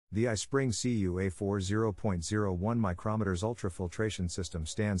The iSpring CU-A4 0.01 micrometers ultrafiltration system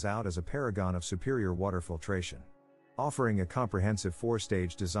stands out as a paragon of superior water filtration. Offering a comprehensive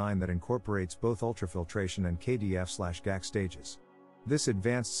 4-stage design that incorporates both ultrafiltration and KDF/GAC stages. This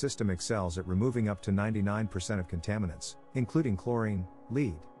advanced system excels at removing up to 99% of contaminants, including chlorine,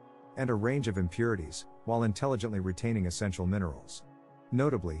 lead, and a range of impurities, while intelligently retaining essential minerals.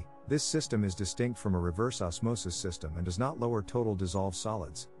 Notably, this system is distinct from a reverse osmosis system and does not lower total dissolved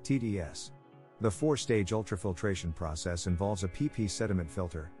solids, TDS. The 4-stage ultrafiltration process involves a PP Sediment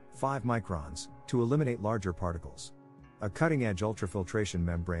Filter, 5 microns, to eliminate larger particles. A cutting-edge ultrafiltration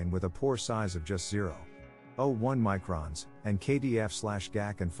membrane with a pore size of just 0.01 microns, and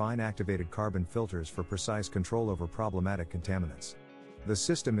KDF/GAC and fine activated carbon filters for precise control over problematic contaminants. The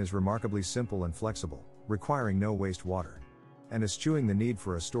system is remarkably simple and flexible, requiring no waste water, and eschewing the need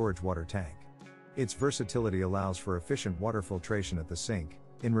for a storage water tank. Its versatility allows for efficient water filtration at the sink,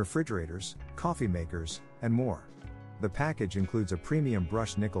 in refrigerators, coffee makers, and more. The package includes a premium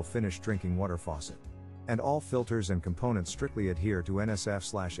brushed nickel finished drinking water faucet. And all filters and components strictly adhere to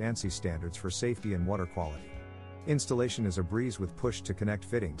NSF/ANSI standards for safety and water quality. Installation is a breeze with push-to-connect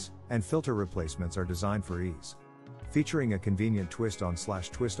fittings, and filter replacements are designed for ease. Featuring a convenient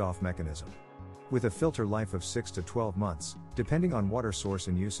twist-on/twist-off mechanism. With a filter life of 6 to 12 months, depending on water source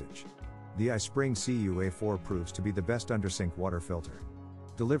and usage. The iSpring CU-A4 proves to be the best undersink water filter.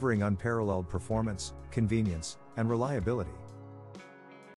 Delivering unparalleled performance, convenience, and reliability.